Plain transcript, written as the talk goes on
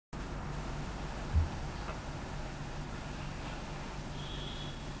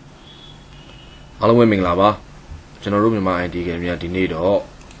အားလုံးပဲမင်္ဂလာပါကျွန်တော်တို့မြန်မာ IT ကများဒီနေ့တော့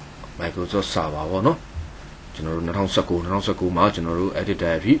Microsoft Server ပေါ့နော်ကျွန်တော်တို့2019မှာကျွန်တော်တို့ Edit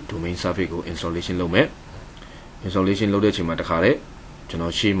Directory Domain Service ကို installation လုပ်မယ် installation လုပ်တဲ့အချိန်မှာတခါလေကျွန်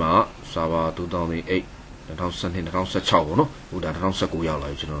တော်ရှေ့မှာ Server 2008 2012 2016ပေါ့နော်ဟိုဒါ2019ရောက်လာ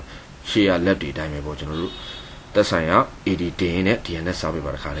ပြီကျွန်တော်ရှေ့ရ lab တွေအတိုင်းပဲပေါ့ကျွန်တော်တို့သက်ဆိုင်ရာ AD တင်နဲ့ DNS Service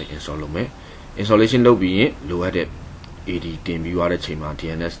ပါတခါလေ install လုပ်မယ် installation လုပ်ပြီးရင်လိုအပ်တဲ့ AD တင်ပြီးရတဲ့အချိန်မှာ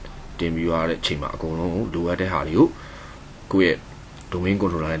DNS တင်ပြီးရတဲ့အချိန်မှာအကုန်လုံးလိုအပ်တဲ့ဟာတွေကိုကိုယ့်ရဲ့ domain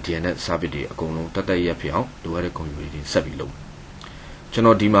controller နဲ့ DNS service တွေအကုန်လုံးတက်ရက်ဖြစ်အောင်လိုအပ်တဲ့ configuration ဆက်ပြီးလုပ်ကျွန်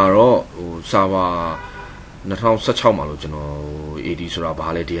တော်ဒီမှာတော့ဟို server 2016မှာလို့ကျွန်တော် AD ဆိုတာဘာ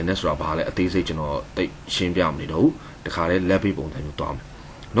လဲ DNS ဆိုတာဘာလဲအသေးစိတ်ကျွန်တော်သိရှင်းပြမနေတော့ဘူးတခါလေ lab ပုံစံမျိုးတွားမယ်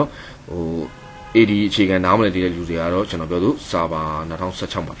เนาะဟို AD အခြေခံနားမလည်တဲ့လူတွေကတော့ကျွန်တော်ပြောသူ server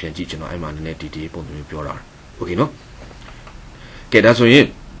 2016မှာပြန်ကြည့်ကျွန်တော်အဲ့မှာနည်းနည်း detail ပုံစံမျိုးပြောတာโอเคเนาะကဲဒါဆိုရင်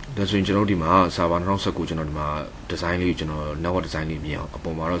ကျွန်တော်ဒီမှာ server 2019ကျွန်တော်ဒီမှာ design လေးကျွန်တော် network design လေးမြင်အောင်အ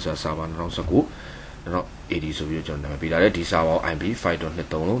ပေါ်မှာတော့ server 2019တော့ AD ဆိုပြီးတော့ကျွန်တော်နာမည်ပေးထားတယ်ဒီ server IP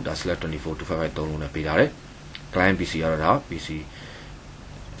 5.23 လုံးဒါ /24.255 လုံးနဲ့ပေးထားတယ် client PC ကတော့ဒါ PC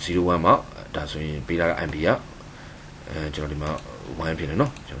 01မှာဒါဆိုရင်ပေးထားတဲ့ IP ကကျွန်တော်ဒီမှာ1ဖြစ်နေเนา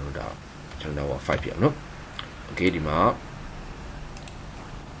ะကျွန်တော်ဒါကျွန်တော်5ဖြစ်အောင်เนาะ okay ဒီမှာ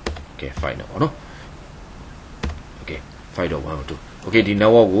okay 5တော့เนาะ okay 5.1.2 okay ဒီ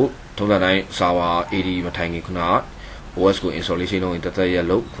network ကိုထုံးစံတိုင်း server AD မထိုင်ခင်ခုနက OS ကို installation လုပ်ရင်တက်ရက်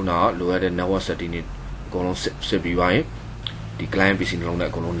လို့ခုနကလိုအပ်တဲ့ network setting တွေအကုန်လုံးစစ်ပြီးသွားရင်ဒီ client PC နှလုံးနဲ့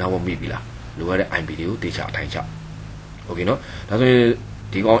အကုန်လုံး network မိပြီလားလိုအပ်တဲ့ IP တွေကိုတေချာအထိုင်ချ okay เนาะဒါဆိုရင်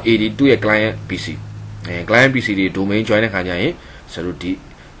ဒီကောင် AD 2ရဲ့ client PC client PC တွေ domain join တဲ့ခါကျရင်ဆိုတော့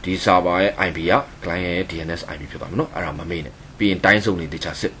ဒီ server ရဲ့ IP က client ရဲ့ DNS IP ဖြစ်သွားမယ်เนาะအဲ့ဒါမမေ့နဲ့ပြီးရင်တိုင်းစုံတွေတေ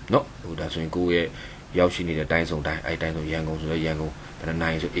ချာစစ်เนาะဟိုဒါဆိုရင်ကိုယ့်ရဲ့ရောက်ရှိနေတဲ့တိုင်းစုံတိုင်းအဲ့တိုင်းစုံရန်ကုန်ဆိုတော့ရန်ကုန်ဘယ်နှ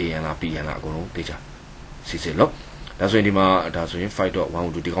နိုင်ဆို AN လား PN လားအကုန်လုံးတေချာစစ်စစ်လို့ဒါဆိုရင်ဒီမှာဒါဆိုရင်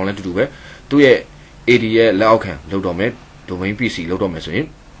 5.1.2 ဒီကောင်လည်းတူတူပဲသူ့ရဲ့ AD ရဲ့လက်အောက်ခံလောက်တော့မယ် domain PC လောက်တော့မယ်ဆိုရင်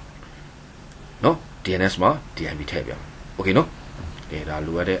เนาะ DNS မှာ DIP ထည့်ပြမယ် okay เนาะကဲဒါ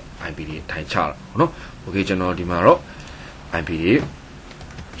လိုအပ်တဲ့ IP တွေထိုင်ချတာเนาะ okay ကျွန်တော်ဒီမှာတော့ IP တွေ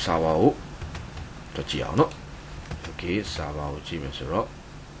server ကိုတော့ကြည့်အောင်เนาะ okay server ကိုကြည့်မယ်ဆိုတော့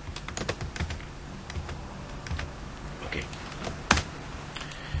okay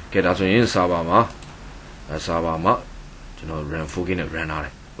ကဲဒါဆိုရင် server မှာကျွန်တော် run 4K နဲ့ run ထားတ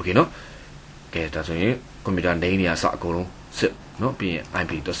ယ် okay เนาะကဲဒါဆိုရင် computer name တွေအစအကုန်လုံးစစ်เนาะပြီးရင်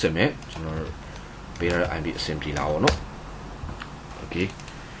IP တော့စစ်မယ်ကျွန်တော်ပေးရတဲ့ IP အဆင်ပြေလာအောင်เนาะ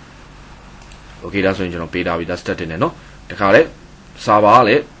okay ဒါဆိုရင်ကျွန်တော်ပေးထားပြီးသား static နဲ့เนาะတခါလေ server က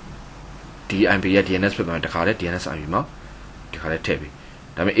လေဒီ IP ရဲ့ DNS ဖြစ်သွားရင်တခါလေ DNS IP မှာတခါလေထည့်ပြီး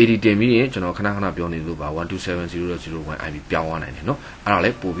ဒါပေမဲ့ AD တင်ပြီးရင်ကျွန်တော်ခဏပြောနေလို့ပါ 127.0.0.1 IP ပြောင်းသွားနိုင်တယ်เนาะအဲ့ဒါလေ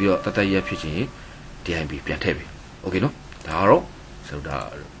ပို့ပြီးတော့တက်ရက်ဖြစ်ချင်း DIP ပြန်ထည့်ပြီ okay เนาะဒါကတော့ဆိုတော့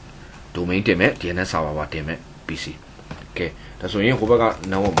domain တင်မဲ့ DNS server ပါတင်မဲ့ PC ကဲဒါဆိုရင်ဟိုဘက်က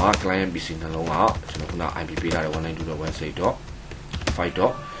network မှာ client PC နှလုံးကကျွန်တော်ခုန IP ပေးထားတယ်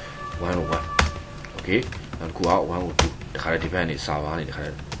 192.168.5.101 okay နောက်တစ်ခုက102တခါလေ depend နေ server နေတခါလေ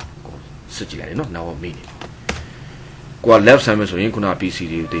စစ်ကြည့်လိုက်တယ်เนาะ network မိနေကိုက left side မှာဆိုရင်ခုန PC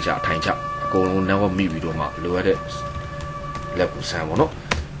တွေကိုတေချာအထိုင်ချအကုန်လုံး network မိပြီးတော့မှလိုရတဲ့ left ကိုဆမ်းပေါ့เนาะ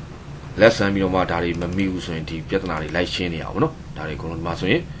လက်ဆမ်းပြီးတော့မှဒါတွေမမိဘူးဆိုရင်ဒီပြဿနာတွေလိုက်ရှင်းနေရအောင်เนาะဒါတွေအကုန်လုံးဒီမှာဆို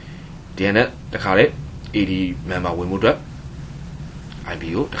ရင် DNS တခါလေ AD member ဝင်မှုအတွက် IP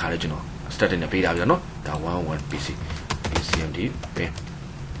ကိုတခါလေကျွန်တော် static နဲ့ပေးထားပြီเนาะဒါ101 PC CMD ပဲ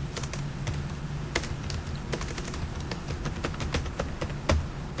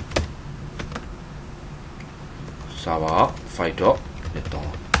server 5.net ဟုတ်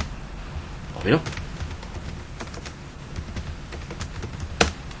ပြီเนาะ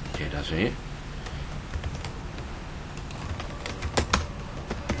ဒါဆိုရင်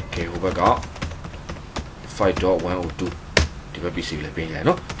ကဲဟိုဘက်က 5.102 ဒီဘက် PC လည်းပြင်လိုက်เ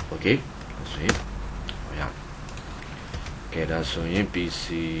นาะ okay ဒါဆိုရင်ဟောရကဲဒါဆိုရင် PC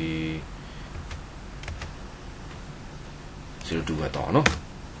 02ပဲတော့เนาะ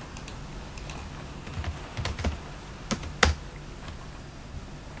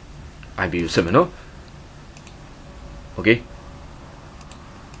IP ကိုစစ်မယ်เนาะ okay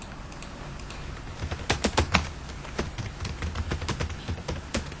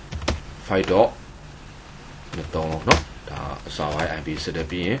 5.net တော့เนาะဒါ server IP စစ်တဲ့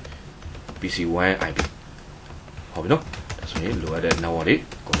ပြီးရင် PC1 IP ဟုတ်ပြီเนาะဒါဆိုရင်လိုအပ်တဲ့ network တွေ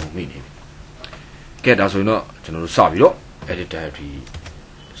အကုန်လုံးမိနေပြီကဲဒါဆိုရင်တော့ကျွန်တော်တို့စပြီးတော့ edit directory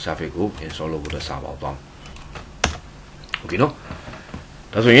service ကို install လုပ်ဖို့စပါအောင်သွား okay เนาะ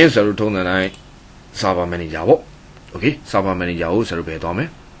ဒါဆိုရင်ကျွန်တော်ထုံးတဲ့တိုင်း server manager ပေါ့ okay server manager ကိုဆက်လို့ပဲသွားမယ်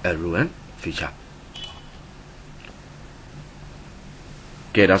run feature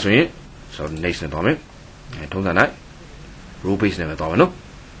ကဲဒါဆိုရင်ဆိုတော့ next နဲ့သွားမယ်ထုံးစံတိုင်း row base နဲ့ပဲသွားမယ်နော်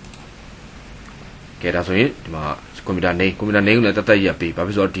ကဲဒါဆိုရင်ဒီမှာ computer name ကိုလည်းတက်တက်ရပေးဘာ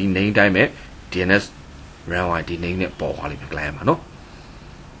ဖြစ်လို့ဒီ name တိုင်းပဲ DNS runဒီ name နဲ့ပေါ်သွားလိမ့်မယ် client မှာနော်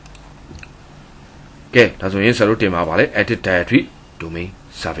ကဲဒါဆိုရင်ဆရာတို့တင်ပါပါလေ edit directory domain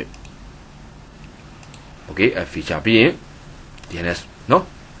service okay a feature ပြီးရင် DNS နော်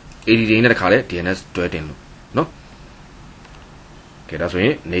AD တွေနဲ့တခါလဲ DNS တွဲတင်လို့နော်ကဲဒါဆိုရ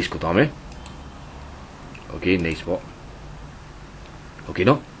င် next ကိုသွားမယ် okay next ပေါ့ okay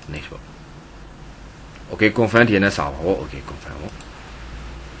နော် next ပေါ့ okay confirm DNS စာပါပေါ့ okay confirm ပေါ့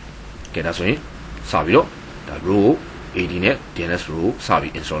ကဲဒါဆိုရင်စပြီးတော့ဒါ row AD နဲ့ DNS row စ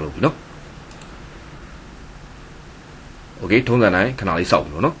ပြီး install လုပ်ပြီနော် okay ထုံးစံတိုင်းခဏလေးစောင့်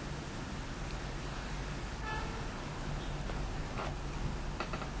ပြီပေါ့နော်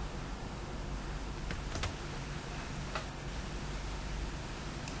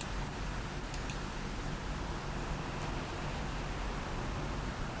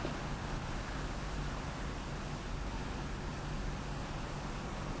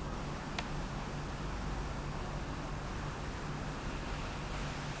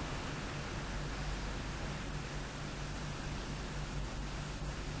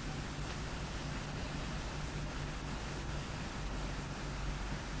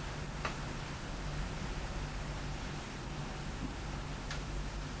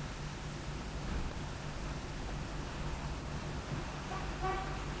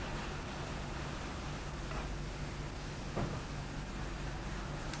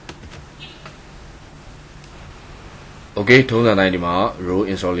okay ထုံးစံတိုင်းဒီမှာ row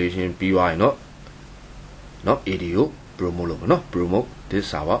installation ပြီးသွားရင်เนาะ AD ကို promote လုပ်မယ်เนาะ promote this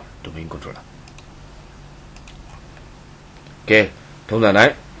server domain controller ကဲထုံးစံတို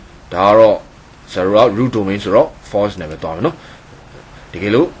င်းဒါကတော့ server root domain ဆိုတော့ false နဲ့ပဲသွားမယ်เนาะတက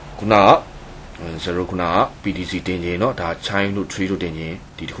ယ်လို့ခုနက server ခုနက PDC တင်ခြင်းเนาะဒါ chain တို့ tree တို့တင်ခြင်း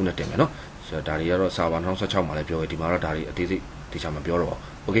ဒီတစ်ခုနဲ့တင်မယ်เนาะဆိုတော့ဒါတွေကတော့ server 2016မှာလည်းပြောခဲ့ဒီမှာတော့ဒါတွေအသေးစိတ်တခြားမပြောတော့ပါဘူး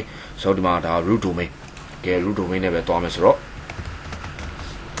okay ဆိုတော့ဒီမှာဒါ root domainကဲ root domain နဲ့ပဲသွားမယ်ဆိုတော့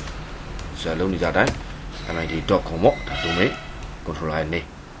ဆရာလုံးနေကြတိုင်း mit.com ပေါ့ဒါ domain controller ရဲ့ name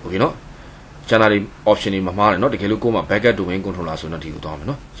okay เนาะကျန်တာတွေ option တွေမမှားနဲ့เนาะတကယ်လို့ကိုယ်မှာ backup domain controller ဆိုတော့ဒီကိုသွားမယ်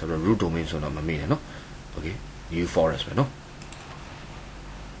เนาะဆိုတော့ root domain ဆိုတော့မမေ့နဲ့เนาะ okay new forest ပဲเนาะ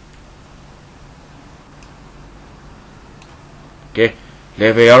ကဲ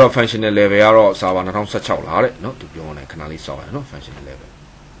level ကတော့ functional level ကတော့ server 2016လားတဲ့เนาะသူပြောနေခဏလေးစောင့်ရအောင်เนาะ functional level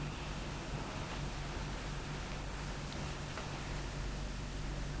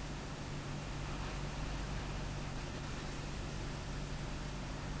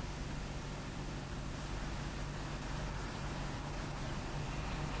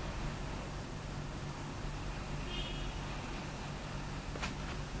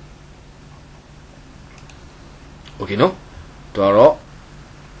okay เนาะသူကတော့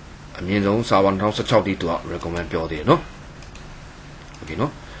အမြင့်ဆုံး server 2016တိသူက recommend ပြောသေးတယ်เนาะ okay เนา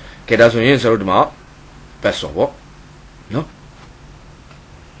ะကဲဒါဆိုရင်ကျွန်တော်တို့ဒီမှာ password ပေါ့เนาะ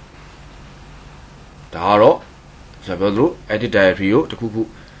ဒါကတော့ကျွန်တော်ပြောသလို edit directory ကိုတစ်ခုခု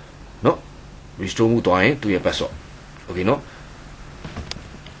เนาะ restore မှုသွားရင်သူ့ရဲ့ password okay เนาะ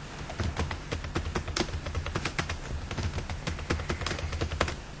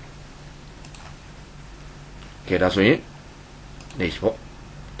ကဲဒါဆိုရင် next ပေါ့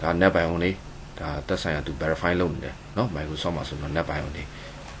ဒါ net bio နေဒါသက်ဆိုင်ရာသူ verify လုပ်နေတယ်เนาะ Microsoft မှာဆိုတော့ net bio နေ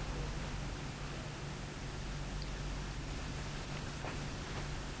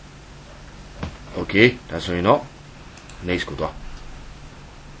okay ဒါဆိုရင်တော့ next ကိုသွား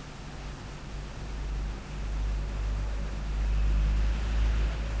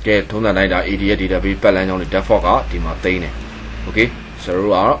ကဲထုံးစံတိုင်းဒါ AD ရဲ့ database ပတ်လမ်းကြောင်းတွေ default ကဒီမှာသိမ်းတယ် okay server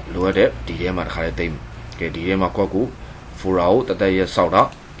ကတော့လိုအပ်တဲ့ဒီထဲမှာတစ်ခါလေးသိမ်းကဲဒီထဲမှာကောက်ကို folder ကိုတသက်ရဲ့စောက်တာ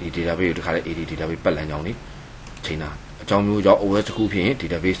ဒီ database ကိုတစ်ခါလေး AD database ပတ်လမ်းကြောင်းနေချိန်တာအကြောင်းမျိုးကြောင့် OS တစ်ခုဖြစ်ရင်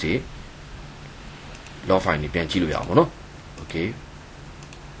database တွေ log file တွေပြန်ကြည့်လို့ရအောင်ပေါ့နော် okay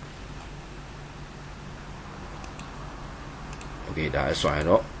okay ဒါဆိုရင်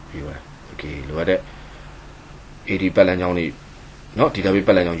တော့ပြီးပါ okay လိုအပ်တဲ့ AD ပတ်လမ်းကြောင်းနေเนาะ database ပ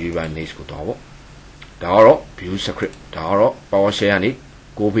တ်လမ်းကြောင်း UI next ကိုတော့ပေါ့ဒါကတော့ view script ဒါကတော့ PowerShell ကနေ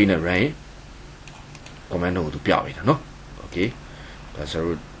copy နဲ့ run ရင် command ကိုသူပြပေးတာเนาะ okay ဒါဆို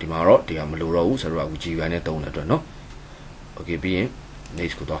တော့ဒီမှာတော့ဒီကမလိုတော့ဘူးဆိုတော့အခု GUI နဲ့တုံးတဲ့အတွက်เนาะ okay ပြီးရင်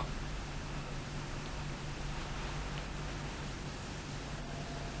next ကိုတော့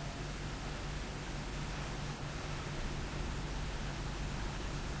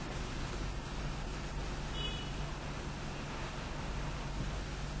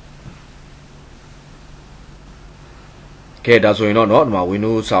ကဲဒါဆိုရင်တော့เนาะဒီမှာ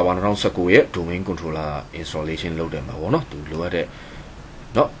Windows Server 2019ရဲ့ domain controller installation လုပ်တယ်မှာပေါ့เนาะသူလိုအပ်တဲ့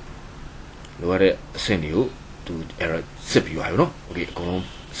เนาะလိုအပ်တဲ့အဆင့်တွေကိုသူ error စစ်ပြီးပါပြီเนาะโอเคအကုန်လုံး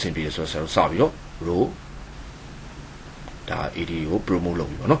အဆင်ပြေဆိုတော့စပြီးတော့ row ဒါ AD ကို promote လုပ်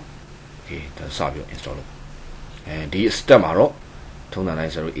ပြီးပါเนาะโอเคဒါစပြီးတော့ install လုပ်ဒီ step မှာတော့ထုံးစံတို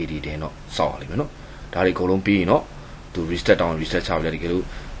င်းဆိုတော့ AD တင်တော့စောက်ရလိမ့်မယ်เนาะဒါတွေအကုန်လုံးပြီးရင်တော့သူ reset down reset ချပြီးတယ်တကယ်လို့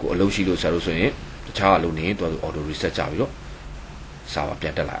ကိုအလုပ်ရှိလို့ဆိုရင်တခြားအလုပ်နေသူက auto reset ချပြီးတော့စာပါပြ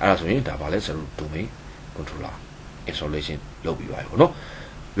န်တက်လာအဲ့ဒါဆိုရင်ဒါပါလဲဆိုတော့ domain controller installation လုပ်ပြီးပါပြီပေါ့เนาะ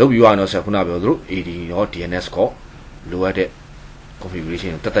လုပ်ပြီးသွားရင်တော့ဆက်ခုနပြောသလို AD ရော DNS ကိုလိုအပ်တဲ့ configuration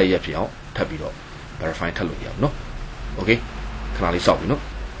ကိုတက်ရက်ဖြစ်အောင်ထပ်ပြီးတော့ verify ထပ်လုပ်ရအောင်เนาะ okay ခဏလေးစောင့်ပြီเนาะ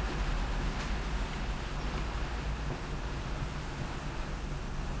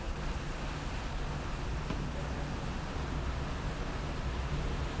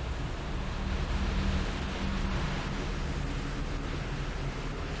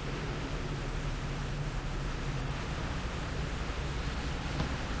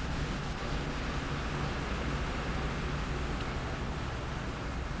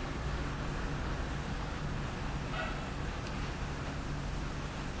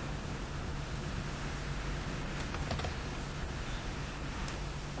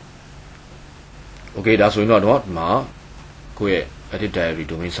โอเคဒါဆိုရင်တော့ဒီမှာကိုယ့်ရဲ့ edit diary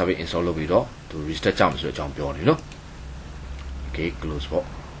domain service install လုပ်ပြီးတော့သူ restart ကြမှာဆိုတဲ့အကြောင်းပြောနေเนาะ okay close ပေါ့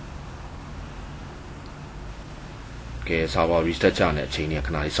okay server restart ကြတဲ့အချိန်ကြီးခ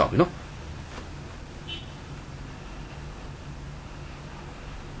ဏလေးစောင့်ပြီเนาะ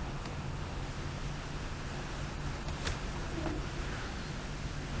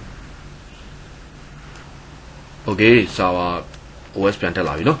okay server OS ပြန်တက်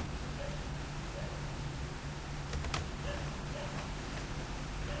လာပြီเนาะ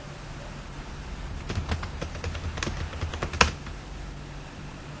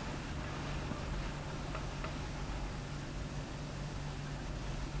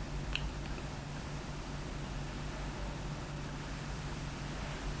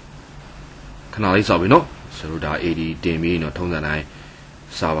ခဏလေးစောင့်ပြီเนาะဆိုတော့ဒါ AD တင်ပြီးเนาะထုံးစံတိုင်း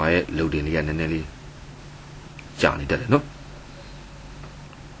server ရဲ့ loading လေးကနည်းနည်းလေးကြာနေတတ်တယ်เนาะ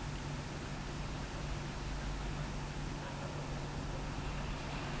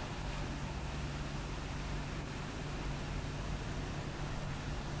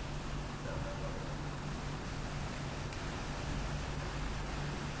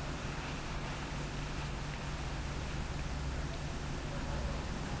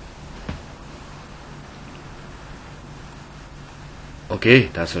โอเค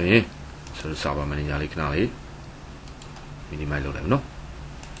ဒါဆိုရင်ဆိုတော့ server manager လေးခဏလေး minimize လုပ်လိုက်မယ်เนาะ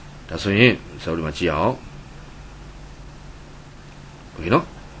ဒါဆိုရင်ဆိုတော့ဒီမှာကြည့်အောင်โอเคเนาะ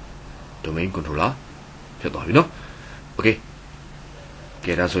domain controller ဖြစ်သွားပြီเนาะโอเค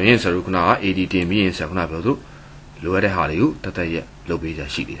ကဲဒါဆိုရင်ဆိုတော့ခုနက AD တင်ပြီးရင်ဆက်ခုနပြောသူလိုအပ်တဲ့ဟာတွေကိုတက်ရက်လုပ်ပေးကြ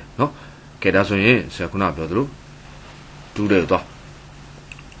ရှိသေးတယ်เนาะကဲဒါဆိုရင်ဆက်ခုနပြောသလိုတူးတယ်သွား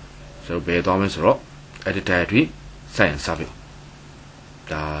ဆိုတော့ဘယ်သွားမလဲဆိုတော့ edit directory science service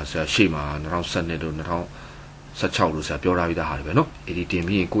ဒါဆရာရှေ့မှာ2012တို့2016လို့ဆရာပြောထားပြီးသားဟာတွေပဲเนาะ AD တင်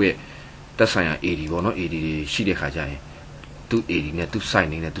ပြီးရင်ကိုယ့်ရဲ့တက်ဆိုင်ရာ AD ပေါ့เนาะ AD တွေရှိတဲ့ခါကျရင်သူ့ AD နဲ့သူ့ site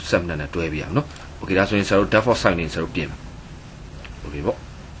name နဲ့သူ့ subnet နဲ့တွဲပြီးရအောင်เนาะ okay ဒါဆိုရင်ဆရာတို့ default site name ဆရာတို့ပြင်မယ် okay ပေါ့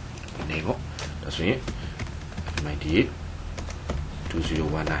နေပေါ့ဒါဆိုရင် 98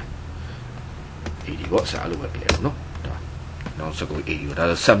 2019 AD ပေါ့ဆရာအဲ့လိုပဲပြင်ရအောင်เนาะဒါနောက်စကူ AD ပေါ့ဒါ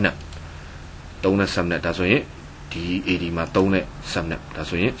ဆို subnet သုံးတဲ့ subnet ဒါဆိုရင်ဒီ AD မှာသုံးတဲ့ subnet ဒါ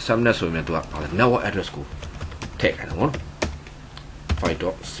ဆိုရင် subnet ဆိုရင်သူကဘာလဲ network address ကိုထည့်ခိုင်းတယ်ပေါ့နော် 5.0 network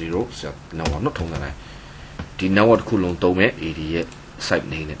တော့ထုံးတယ်ဒီ network တစ်ခုလုံးသုံးမဲ့ AD ရဲ့ site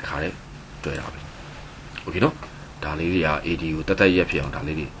name နဲ့တခါလဲတွဲတာပဲ okay နော်ဒါလေးတွေက AD ကိုတက်ရက်ဖြစ်အောင်ဒါ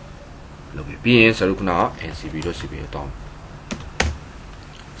လေးတွေလုပ်ပြီးရင်ဆရာတို့ခုနက ncb.cp ကိုတောင်း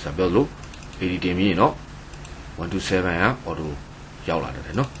ဆရာပြောလို့ AD တင်ပြီးရင်တော့127က auto ရောက်လာတ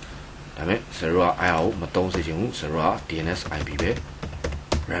ယ်နော်ဒါပေမဲ့ server က IR ကိုမသုံးစေချင်ဘူး server က DNS IP ပဲ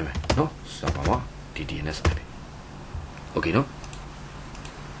RAM ပဲเนาะ server မှာဒီ DNS IP okay เนาะ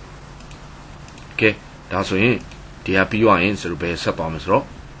okay ဒါဆိုရင်ဒီဟာပြီးသွားရင် server ပဲဆက်သွားမယ်ဆိုတော့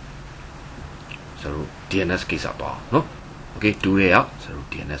server DNS ကိစ္စသွားเนาะ okay တူရရ server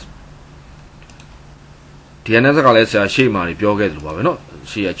DNS ကလည်းဆရာရှေ့မှာပြောခဲ့သလိုပါပဲเนาะ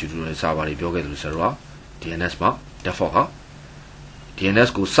ရှေ့ရ tutorial server တွေပြောခဲ့သလို server က DNS မှာ default ဟာ DNS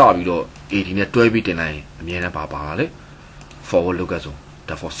ကိုစပြီးတော့ AD နဲ့တွဲပြီးတင်လိုက်ရင်အမြဲတမ်းပါလာလေ forward lookup ဆို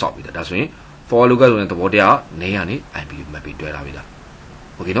default ဆောက်ပြီးတာဒါဆိုရင် forward lookup ဆိုရင်သဘောတရားနေရနေ IP map တွဲလာပြီလား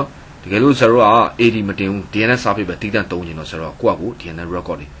okay နော်တကယ်လို့ server က AD မတင်ဘူး DNS service ပဲတည်တံ့သုံးနေတော့ server ကိုယ့်အကူ DNS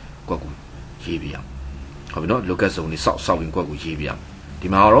record တွေကိုယ့်အကူရေးပြရအောင် ဟုတ်ပြီနော် local zone นี่စောက်ရင်ကွက်ကိုရေးပြရမယ်ဒီ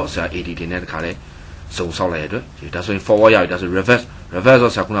မှာတော့ဆရာ AD တင်တဲ့တခါလဲ zone စောက်လိုက်ရတဲ့အတွက်ဒါဆိုရင် forward ရပြီဒါဆို reverse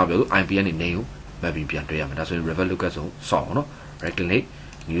ဆိုဆရာခုနပြောသူ IP ကနေ name ကို map ပြီးပြန်တွေ့ရမယ်ဒါဆိုရင် reverse local zone စောက်အောင်နော် right click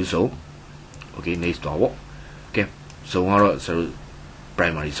new zone okay next တော့ဗော okay zone ကတော့ဆရာ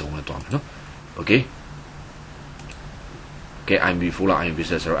primary zone နဲ့တွားမယ်နော် okay okay IMP4 လား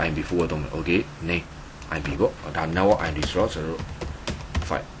IMP6 ဆရာ IMP4 တော့မယ် okay name IP ဗောဒါ network ID ဆိုတော့ဆရာ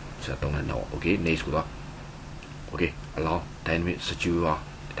file ဆရာတုံးတဲ့ network okay next ကိုတော့ okay allow dynamic secure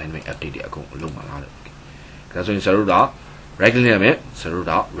dynamic update တွေအကုန်လုံးမှာလားလို့ဒါဆိုရင်ဆရာတို့က right click နဲ့ဆရာတို့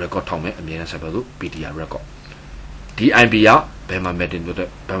က record ထောက်မယ်အမြဲတမ်းဆက်ပြောသူ PTR record ဒီ IP ကဘယ်မှာ mapping တော့ဘ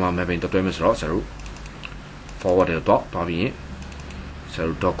ယ်မှာ mapping တော့တွဲမယ်ဆိုတော့ဆရာတို့ forward တော့တွားပြီးရင်ဆရာ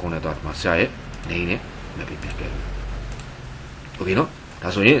တို့ .com နဲ့တော့ဒီမှာဆရာရဲ့ name နဲ့ mapping ပြန်တွဲ okay နော်ဒါ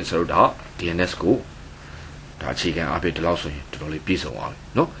ဆိုရင်ဆရာတို့က DNS ကိုဒါအခြေခံအဖြစ်ဒီလောက်ဆိုရင်တော်တော်လေးပြည့်စုံသွားပြီ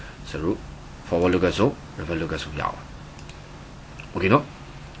နော်ဆရာတို့ forward local zone reverse local zone ရအောင် okay နော်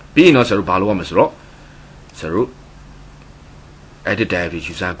ပြီးရင်တော့ဆရာတို့ဘာလုပ်ရမလဲဆိုတော့ဆရာတို့ edit directory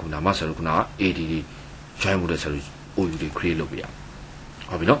user ခုနမှာဆရာတို့ခုနက AD join မှုတဲ့ဆရာတို့ OU တွေ create လုပ်ပြရအောင်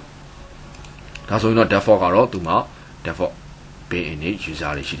ဟုတ်ပြီနော်ဒါဆိုရင်တော့ default ကတော့သူမှာ default bin in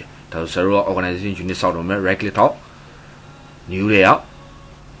user တွေရှိတယ်ဒါဆိုဆရာတို့က organization unit စောက်တော့မယ် right click ထောက် new တွေ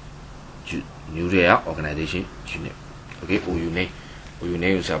က organization unit okay OU name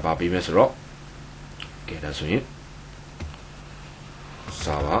ကိုဆရာပါပေးမယ်ဆိုတော့ကဲဒါဆိုရင်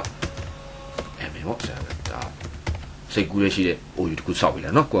server admin ပေါ့ဆရာဒါစိတ်ကူးရရှိတဲ့ OU တခုစောက်ပြီ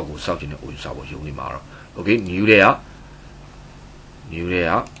လားเนาะကိုယ့်အကိုစောက်ခြင်းတဲ့ OU စောက်ဖို့ယုံနေမှာတော့ okay new တွေက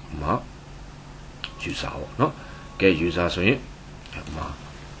မှာ user ပေါ့เนาะကဲ user ဆိုရင်မှာ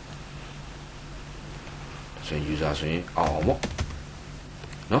ဆိုရင် user ဆိုရင်အောင်ပေါ့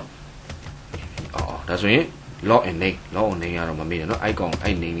เนาะဒါဆိုရင် login name ကတော့မမေ့နဲ့เนาะ icon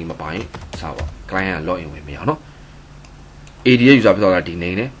အဲ့ name လေးမပိုင်စပါ client က login ဝင်မရအောင်เนาะ AD ရဲ့ user ပြောတာဒီ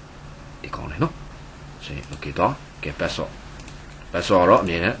name နဲ့ဒီကောင်းတယ်เนาะဆိုရင် okay တော့ကဲ password တော့အ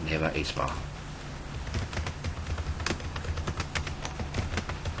မြဲတမ်း never expire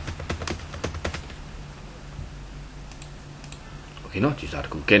okay เนาะ user တ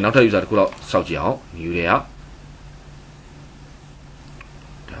ခုကဲနောက်ထပ် user တခုတော့စောက်ကြည့်အောင် new တွေက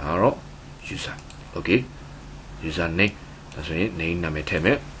ဒါတော့ user okay user name ဒါဆိုရင် name နာမည်ထည့်မ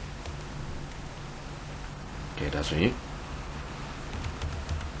ယ်ကဲဒါဆိုရင်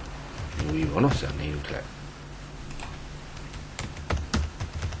new ဘောနော်ဆရာ name ထည့်လိုက်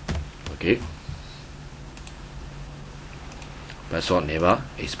okay password never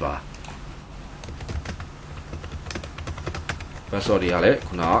expire password တွေကလည်း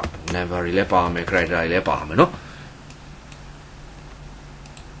ခုနက number တွေလည်းပါမယ် character တွေလည်းပါမယ်နော်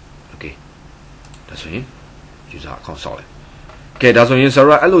okay ဒါဆိုရင် user account ဆောက်လိုက်ကဲဒါဆိုရင်ဆ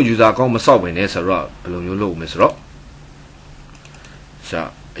ရာအဲ့လို user account မဆောက်ဘဲနဲ့ဆရာဘယ်လိုမျိုးလုပ်မလဲဆိုတော့ဆရာ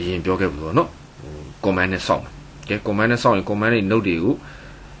အရင်ပြောခဲ့ဘူးတော့နော် command နဲ့ဆောက်မယ်ကဲ command နဲ့ဆောက်ရင် command တွေ note တွေကို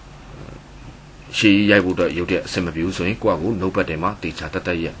ရှေ့ရိုက်ဖို့တော့ရုပ်တဲ့အဆင်မပြေဘူးဆိုရင်ကိုယ့်အကို notepad ထဲမှာတေချာတ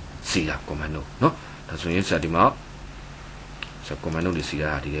က်ရစီလာ command နော်ဒါဆိုရင်ဆရာဒီမှာဆရာ command တွေစီလာ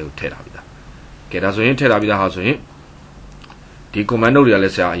တာဒီထဲကိုထည့်ထားပြီလားကဲဒါဆိုရင်ထည့်ထားပြီလားဟာဆိုရင်ဒီ command တွေကလ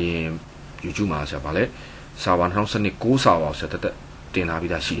ည်းဆရာအရင် YouTube မှာဆရာဗာလဲ server 2012 6 server ကိုဆရာတက်တင်လာ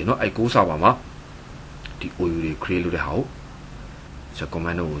ပြီးသားရှိတယ်နော်အဲ့6 server မှာဒီ OU တွေ create လုပ်တဲ့ဟာကိုဆရာ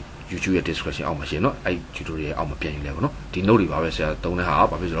command ကို YouTube ရဲ့ description အောက်မှာရှင်းနော်အဲ့ tutorial အောက်မှာပြန်ယူလဲပေါ့နော်ဒီ note တွေပါပဲဆရာသုံးတဲ့ဟာ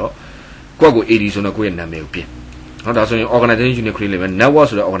ဘာဖြစ်ဆိုတော့ကိုယ့်ကို AD ဆိုတော့ကိုယ့်ရဲ့နာမည်ကိုပြင်နော်ဒါဆိုရင် organization unit create လုပ်မယ် network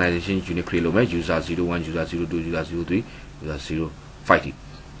ဆိုတော့ organization unit create လုပ်မယ် user 01 user 02 user 03 user 05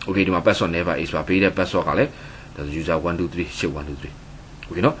 okay ဒီမှာ password never expire ပေးတဲ့ password ကလည်းဒါဆို user 123 8123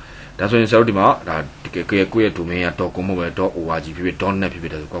 okay နော်ဒါဆိုရင်ဆရာတို့ဒီမှာဒါကိုယ့်ရဲ့ domain က .com ပဲ .org ဖြစ်ဖြစ် .net ဖြစ်ဖြ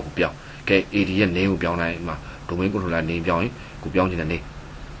စ်ဒါဆိုကိုယ့်ကိုပြောင်းကဲ AD ရဲ့ name ကိုပြောင်းလိုက်မှာ domain controller name ပြောင်းရင်ကိုပြောင်းချင်တဲ့ name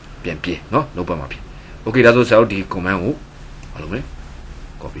ပြန်ပြင်နော် notepad မှာပြင် okay ဒါဆိုဆရာတို့ဒီ command ကိုဘာလုပ်မလဲ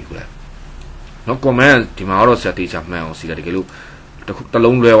copy ကိုလိုက်နော် command ဒီမှာတော့ဆရာတေချာမှန်အောင်စီတာတကယ်လို့တစ်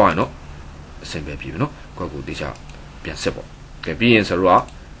လုံးလွဲသွားရင်နော်အဆင်ပြေပြီနော်ကိုယ့်ကိုတေချာပြန်ဆက်ပေါ့ကဲပြီးရင်ဆရာတို့က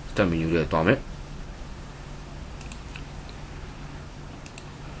start menu တွေတွားမယ်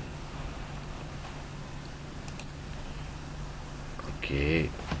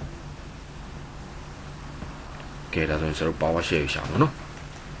ကဲဒါဆိုရင်ဆရာတို့ power share ရှာမှာနော်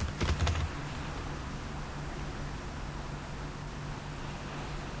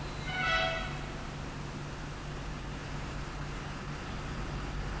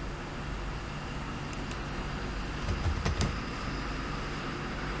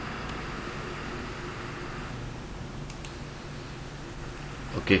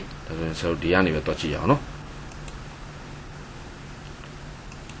โอเคဒါဆိုရင်ဆရာတို့ဒီကနေပဲတွက်ကြည့်ရအောင်နော်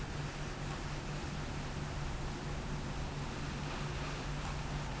โ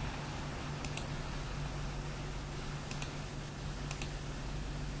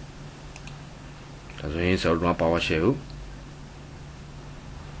ဒါဆိုရင်ကျွန်တော်တို့က PowerShell ကို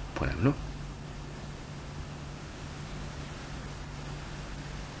ဖွင့်လိုက်မယ်နော်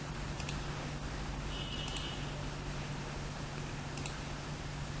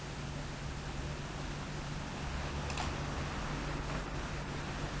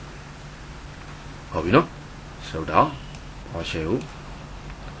ဟုတ်ပြီနော်ဆိုတော့ PowerShell ကို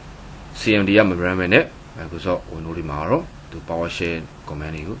CMD ကမ run မဲ့နဲ့ Microsoft Windows တွေမှာတော့သူ PowerShell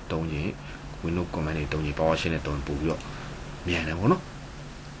command တွေကိုတုံးရင် Windows command တွေတုံးရင် PowerShell နဲ့တုံးပို့ပြီးတော့မြန်တယ်ပေါ့နော်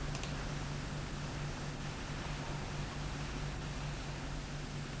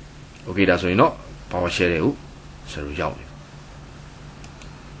Okay ဒါဆိုရင်တော့ PowerShell တွေကိုဆက်လို့ရောက်နေ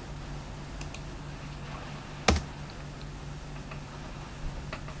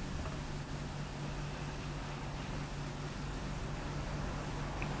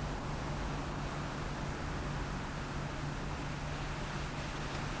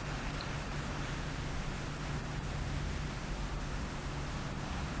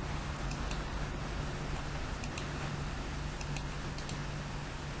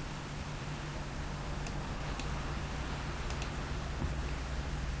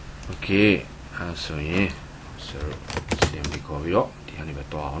Okay အဲဆိုရင်ဆိုတော့ CMD ခေါ်ပြီးတော့ဒီကနေပဲ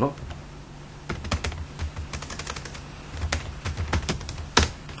တွားအောင်နော်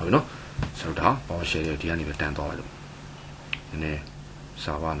ဟုတ်ပြီနော်ဆိုတော့ PowerShell တွေဒီကနေပဲတန်းသွားလိုက်လို့နည်းနည်း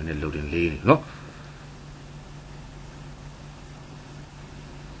server နည်းနည်း loading လေးနေနော်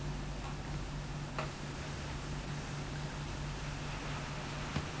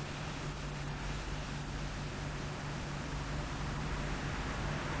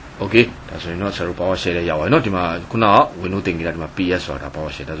Okay ဒါဆိုရင်တော့ဆက်လို့ PowerShell တွေရောက်သွားပြီနော်ဒီမှာခုနက Windows တင်ကြတာဒီမှာ PS ဆိုတာ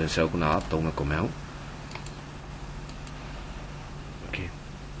PowerShell ဒါဆိုရင်ဆက်ခုနကသုံးမဲ့ command ကို Okay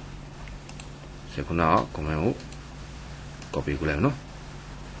ဆက်ခုနက command ကို copy ကိုလိုက်နော်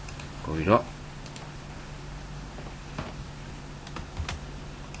copy တော့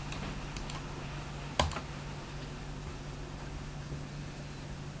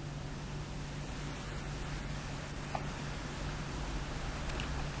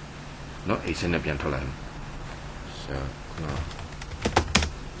နော် ASIN နဲ့ပြန်ထွက်လိုက်ဆက်ခုန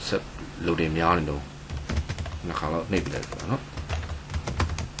ဆက် loading များနေတော့နှစ်ခါတော့နှိပ်ပြလိုက်ပါနော်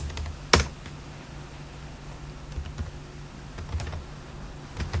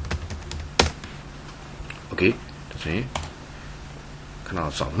Okay ဒါဆိုရင်ခဏ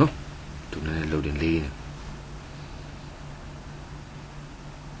စောင့်နော်သူနည်းနည်း loading လေးနေ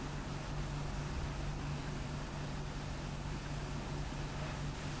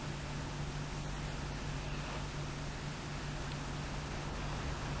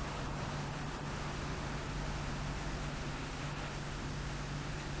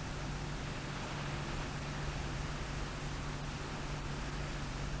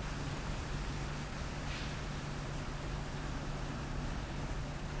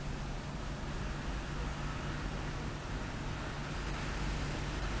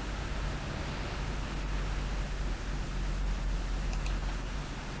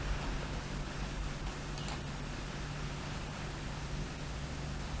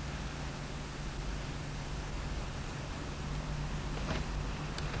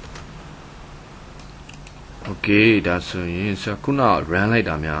Okay ဒါဆိုရင်ဆက်ခုန run လိုက်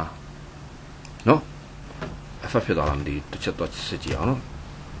တာများနော် FF ဖြစ်သွားလားမသိတစ်ချက်တော့စစ်ကြည့်အောင်နော်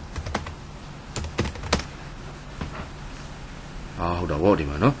ဟုတ်တော့ဗောဒီ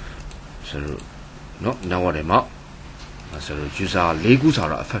မှာနော်ဆိုတော့နော် network တွေမှာဆိုတော့ user 4ခုစာ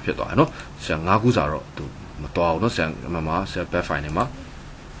တော့ FF ဖြစ်သွားတယ်နော်ဆက်5ခုစာတော့သူမတော်ဘူးနော်ဆက်မှာဆက် back file တွေမှာ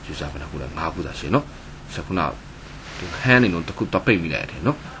user ဘယ်နှခုလဲ5ခုစာရှိနော်ဆက်ခုနသူ hand နေတော့တစ်ခုတော့ပိတ်မိလိုက်တယ်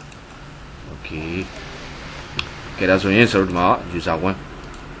နော် Okayကဲဒါဆိုရင်ဆိုတော့ဒီမှာ user 1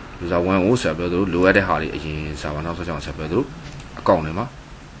ကိုဆက်ပြီးတော့လိုအပ်တဲ့ဟာတွေအရင် server နောက်ဆက်ကြောင်းဆက်ပြီးတော့အကောင့်တွေမှာ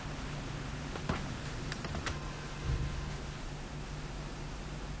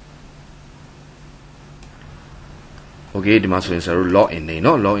Okay ဒီမှာဆိုရင်ဆိုတော့ login name เน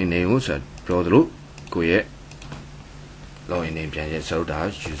าะ login name ကိုဆက်ပြောသလိုကိုယ့်ရဲ့ login name ပြန်ရဲ့ဆိုတော့ဒါ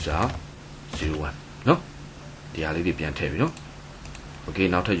user 01เนาะဒီဟာလေးတွေပြန်ထည့်ပြီเนาะ Okay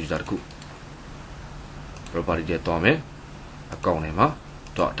နောက်ထပ် user တစ်ခု property တွေတွားမယ်အကောင့်ထဲမှာ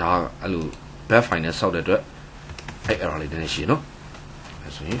တော့ဒါအဲ့လို back file နဲ့စောက်တဲ့အတွက်အဲ့ error လေးနည်းနည်းရှိเนาะအဲ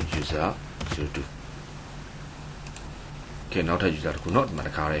ဆိုရင် user 02 Okay နောက်ထပ် user တစ်ခုเนาะဒီမှာတ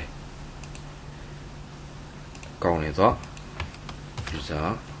စ်ခါလေးကောင်းနေတော့ user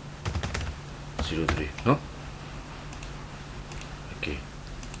 03เนาะ Okay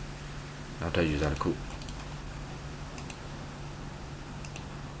နောက်ထပ် user တစ်ခု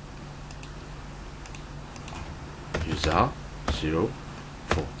user 04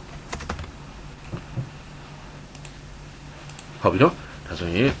 ဟုတ်ပြီနော်ဒါဆို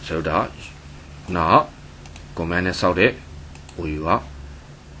ရင်ဆရာတို့ဒါနာ command နဲ့စောက်တဲ့ OU က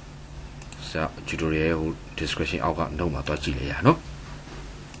ဆရာ tutorial ဟို description အောက်က note မှာသွားကြည့်လိုက်ရနော်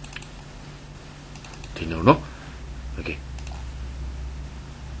ဒီနော် okay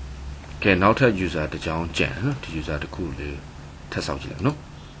ကဲနောက်ထပ် user တစ်ကြောင်းကြံနော်ဒီ user တစ်ခုလေးထပ်စောက်ကြည့်လိုက်နော်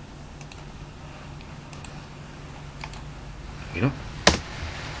ဒီနော်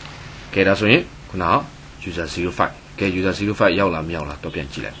ကဲဒါဆိုရင်ခုနက user 05ကဲ user 05ရောက်လားမရောက်လားတော့ပြန်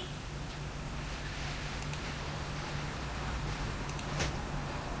ကြည့်လိုက်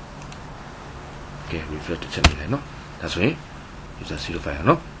ကဲ refresh တစ်ချက်နေလိုက်နော်ဒါဆိုရင် user 05ရ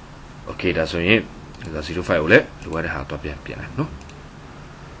နော် okay ဒါဆိုရင် user 05ကိုလည်းလိုအပ်တဲ့ဟာတော့ပြန်ပြင်လိုက်နော်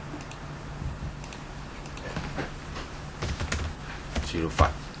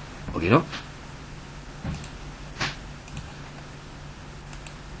05 okay နော်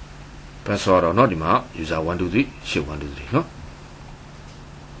password တော့เนาะဒီမှာ user 123 ship 123เนาะ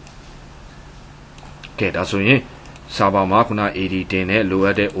ကဲဒါဆိုရင် server မှာခုန AD တင်တဲ့လိုအ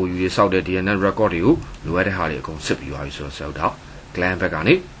ပ်တဲ့ OU တွေစောက်တဲ့ DNS record တွေကိုလိုအပ်တဲ့ဟာတွေအကုန်စစ်ပြီးသွားပြီဆိုတော့ဆက်တော့ client ဘက်က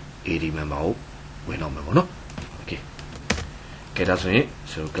နေ AD member ကိုဝင်တော့မှာပေါ့เนาะ okay ကဲဒါဆိုရင်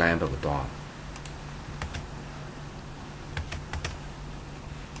ဆို client ဘက်ကိုသွား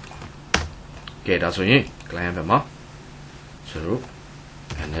ကဲဒါဆိုရင် client ဘက်မှာဆိုတော့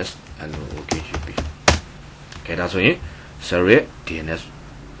DNS okay ယူပြီကဲဒါဆိုရင် server ရဲ့ DNS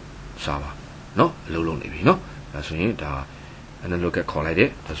server เนาะအလုပ်လုပ်နေပြီเนาะဒါဆိုရင်ဒါ analog ခေါ်လိုက်တယ်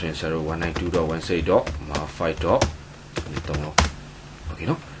ဒါဆိုရင် server 192.168.5. 3 okay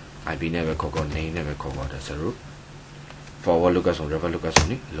เนาะ IP နဲ့ပဲခေါ် name နဲ့ပဲခေါ်ပါဒါ server forward lookup ဆို reverse lookup ဆို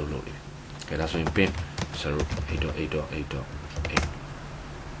နေအလုပ်လုပ်နေပြီကဲဒါဆိုရင် pin server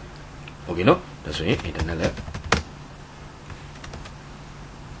 8.8.8.8 okay เนาะဒါဆိုရင် internet လည်း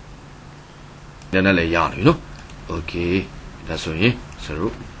နည်းနည်းလေးရနေပြီနော် okay ဒါဆိုရင်ဆရာ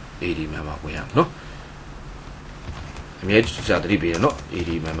တို့ AD member ဝင်ရမယ်နော်အမြဲစသတိပေးရနော်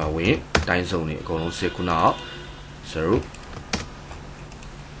AD member ဝင်တိုင်းစုံနေအကုန်လုံးစစ်ခုနကဆရာတို့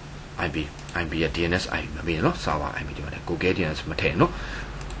IP ရဲ့ DNS IP မပေးနော် server IP ဒီမှာ Google DNS မထည့်နော်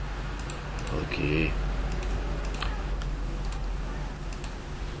okay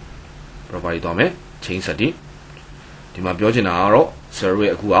property တော့မယ် change setting ဒီမှာပြောချင်တာကတော့ server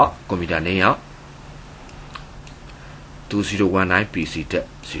ရဲ့အခုက computer name က2019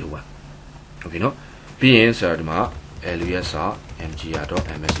 pc.01 okay เนาะပြီးရင်ဆရာဒီမှာ alias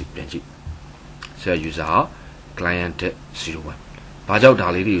mgr.msc ပြန်ကြည့်ဆရာ user ဟာ client.01 ဘာကြောင့်ဒါ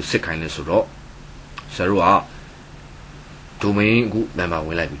လေးတွေကိုစစ်ခိုင်းလဲဆိုတော့ဆရာတို့က domain အခု member ဝ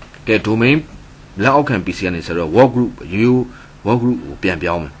င်လိုက်ပြီကဲ domain လက်အောက်ခံ pc ကနေဆရာတို့ work group ကိုပြန်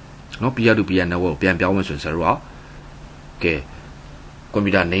ပြောင်းမယ်เนาะ peer to peer network ကိုပြန်ပြောင်းမယ်ဆိုရင်ဆရာတို့ကကဲ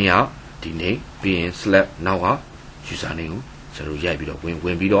computer name ကဒီ name ပြီးရင် slash နောက်ကuser name ကိုဆရာတို့ရိုက်ပြီးတော့ဝ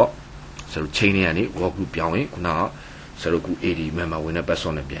င်ပြီးတော့ဆရာတို့ chain နေကနေ work group ပြောင်းရင်ခုနကဆရာတို့ခု AD member ဝင်တဲ့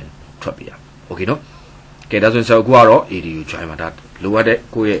password နဲ့ပြန်ထွက်ပြရ okay เนาะကဲဒါဆိုရင်ဆရာတို့ခုကတော့ AD ကို join မှာဒါလိုအပ်တဲ့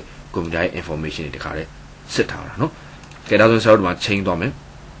ကိုယ့်ရဲ့ computer ရဲ့ information တွေတခါတည်းစစ်ထားတာเนาะကဲဒါဆိုရင်ဆရာတို့ဒီမှာ chain သွားမယ်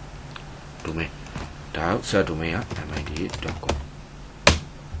domain ဒါဆရာ domain က mita.com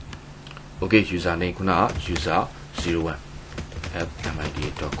okay user name ခုနက user 01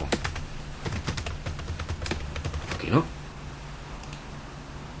 mita.com okay เนาะ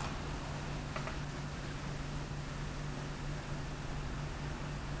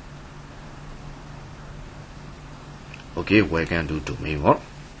okay welcome to domain ပေါ့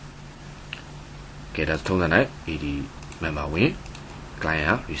ကဲဒါထုံးစံတိုင်း AD member ဝင် client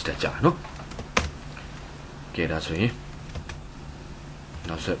က register ကြเนาะကဲဒါဆိုရင်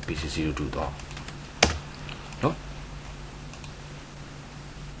နောက်ဆက် pc02 တော့เนาะ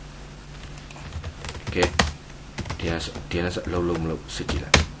ကဲ DNS အလုံးလုံးမလို့စစ်ကြည့်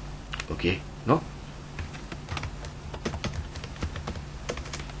လိုက် okay เนาะ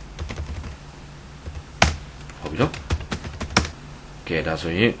ဟုတ်ပြီเนาะကဲဒါ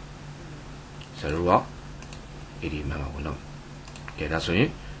ဆိုရင်ဆရာတို့က AD မှာဝင်တော့ကဲဒါဆိုရင်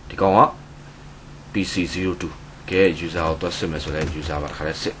ဒီကောင်က pc02 ကဲ user ကိုသွားစစ်မယ်ဆိုလဲ user ပါတစ်ခါ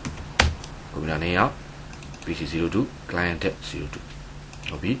လဲစစ် computer name က pc02 client.02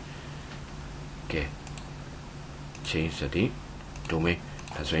 ဟုတ်ပြီကဲ change setting domain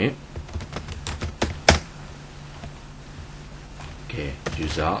ဒါဆိုရင်ကဲ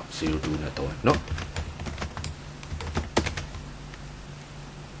user 02နဲ့တော့เนาะ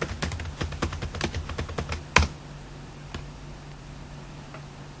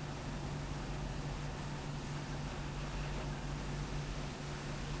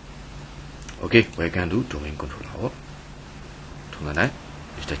okay welcome to domain controller ဟောထုံးစံတိုင်း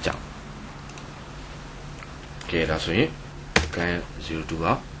register ကြကဲဒါဆိုရင် client 02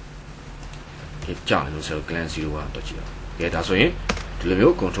ကကြာနေလို့ဆိုတော့ client 01တော့ကြည့်အောင်ကဲဒါဆိုရင်ဒီလို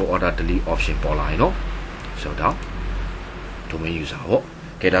မျိုး control order delete option ပေါ်လာရင်နော်ဆိုတော့ domain user ပေါ့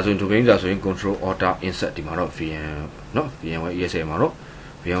ကဲဒါဆိုရင် domain user ဆိုရင် control order insert ဒီမှာတော့ vm နော် vm ESL မှာတော့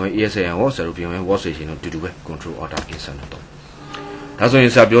vm ESL ရောဆိုတော့ vm workstation တော့တူတူပဲ control order insert တော့ဒါဆိုရ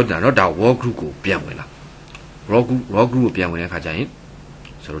င်စပြောတာနော်ဒါ work group ကိုပြန်ဝင်လာ work group ကိုပြန်ဝင်တဲ့အခါကျရင်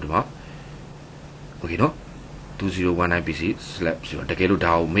ဆိုတော့ဒီမှာ okay နော် 2019 PC slab ဆိုတော့တကယ်လို့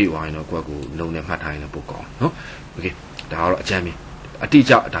ဒါကိုမေ့သွားရင်တော့ကိုယ့်ကိုလုံးနဲ့မှတ်ထားရင်လည်းပိုကောင်းနော် okay ဒါကတော့အကြမ်းမြင်အတိအ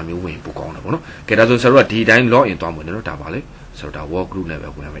ကျဒါမျိုးဝင်ပိုကောင်းတယ်ပေါ့နော်ကဲဒါဆိုဆိုတော့ဒီတိုင်း log in သွားမှာနော်ဒါပါလေဆိုတော့ဒါ work group နဲ့ပဲ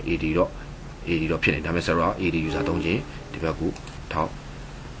ဝင်ရမယ် AD တော့ဖြစ်နေဒါပေမဲ့ဆိုတော့ AD user သုံးခြင်းဒီဘက်ကိုထောက်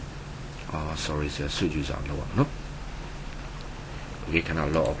sorry switch user လောက်ပါနော် okay ခဏ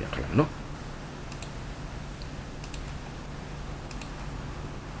log off ပြန်ခလိုက်နော်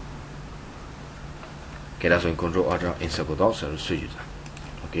ကဲဒါဆိုရင် control order insert ကိုတော့ဆိုတော့ switch user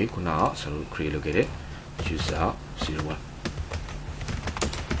okay ခုနကဆိုတော့ create လုပ်ခဲ့တဲ့ user 01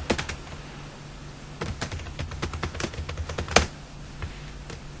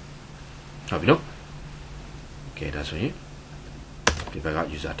ဟုတ်ပြီနော်ကဲဒါဆိုရင်ဒီဘက်က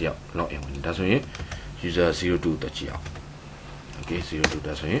user တယောက် log in ဝင်ဒါဆိုရင် user 02တက်ကြည့်အောင် okay 02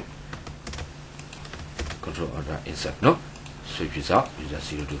ဒါဆိုရင် control order insert နော် switch user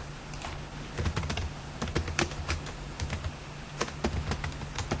 02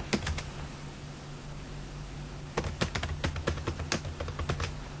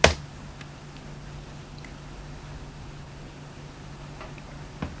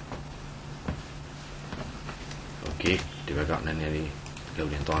ဒီဘက်ကနည်းနည်းလေးလုံ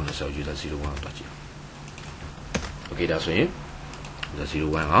နေသွားလို့ဆို user 01တော့ကြည့်။ Okay ဒါဆိုရင် user 01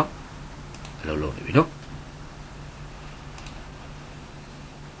ကအလုပ်လုပ်နေပြီနော်။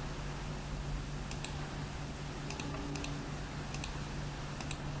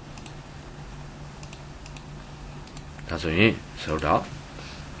ဒါဆိုရင်ဆိုတော့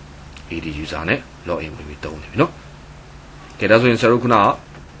AD user နဲ့ login ဝင်ပြီးတုံးနေပြီနော်။ကဲဒါဆိုရင်ဆရာတို့ခုနက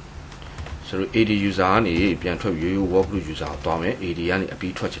ဆိုတော့ AD user ကနေပြန်ထွက်ရိုးရိုး work group user ကိုသွားမယ် AD ကနေအ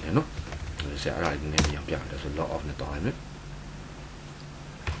ပြီးထွက်ချင်တယ်နော်ဆရာအဲ့ဒါလေးနည်းနည်းပြန်ပြတယ်ဆို log off နဲ့သွားလိုက်မယ်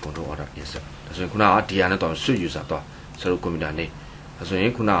control order insert ဒါဆိုရင်ခုနက DR နဲ့သွား switch user သွားဆိုတော့ computer နေဒါဆိုရ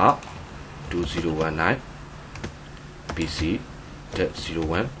င်ခုနက2019 PC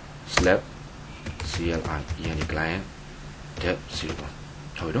 -01 slab CLI EN client -01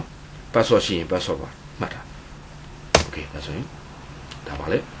 ဟုတ်ပြီနော် password ရှိရင် password ပါမှတ်တာ okay ဒါဆိုရင်ဒါပါ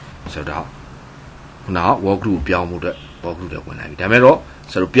လေဆိုတော့ခုနက work group ပြောင်းမှုတဲ့ work group တွေဝင်လာပြီဒါပေမဲ့တော့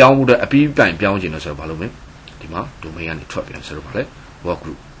ဆိုတော့ပြောင်းမှုတဲ့အပြီးတိုင်ပြောင်းခြင်းလို့ဆိုတော့ဘာလုပ်မလဲဒီမှာ domain ကနေထွက်ပြန်ဆိုတော့ဘာလဲ work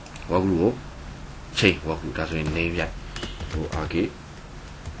group ကိုချိန် work group ဒါဆိုရင် name ရိုက်ဟို arcade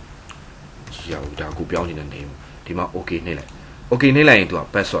ရောက်ဒါကိုပြောင်းခြင်းတဲ့ name ဒီမှာ okay နှိပ်လိုက် okay နှိပ်လိုက်ရင်သူက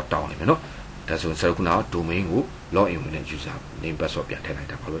password တောင်းနေမယ်နော်ဒါဆိုရင်ဆိုတော့ခုနက domain ကို login ဝင်တဲ့ user name password ပြန်ထည့်လိုက်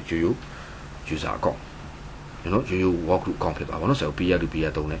တာဘာလို့ရိုးရိုး user account နော်ရိုးရိုး work group account ဖြစ်သွားပါတော့ဆိုတော့ peer to peer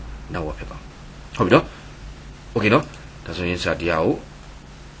သုံးတဲ့ network ဖြစ်သွားဟုတ်ပြီနော် okay နော်ဒါဆိုရင်စတရားကို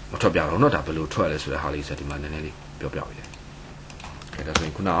မထွက်ပြတော့နော်ဒါဘယ်လိုထွက်လဲဆိုတဲ့ဟာလေးစဒီမှာနည်းနည်းလေးပြောပြပေးတယ်okay ဒါဆိုရ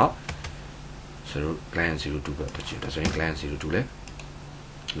င်ခုနကဆိုတော့ client 02ပဲဖြစ်ဒါဆိုရင် client 02လဲ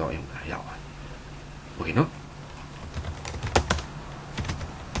login လာရအောင် okay နော်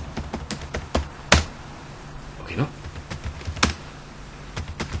okay နော်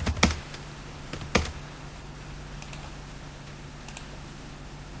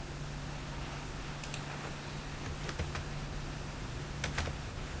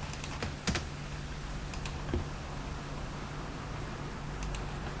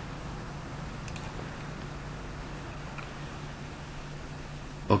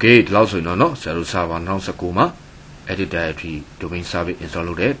Okay ဒီလောက်ဆိုရင်တော့เนาะဆရာတို့ server 2019မှာ edit directory domain service install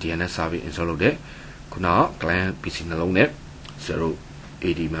လုပ်တယ် DNS service install လုပ်တယ်ခုနက client PC နှလုံးနဲ့ဆရာတို့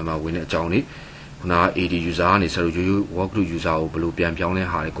AD member ဝင်တဲ့အကြောင်းလေးခုနက AD user ကနေဆရာတို့ရိုးရိုး work group user ကိုဘယ်လိုပြန်ပြောင်းလဲ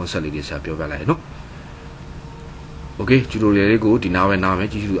ဟာတဲ့ concept လေးတွေဆရာပြောပြလိုက်ရနော် Okay tutorial လေးကိုဒီနားပဲနားမယ်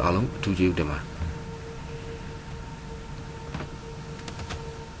ကြည့်ရှုအားလုံးအထူးကျေးဇူးတင်ပါတယ်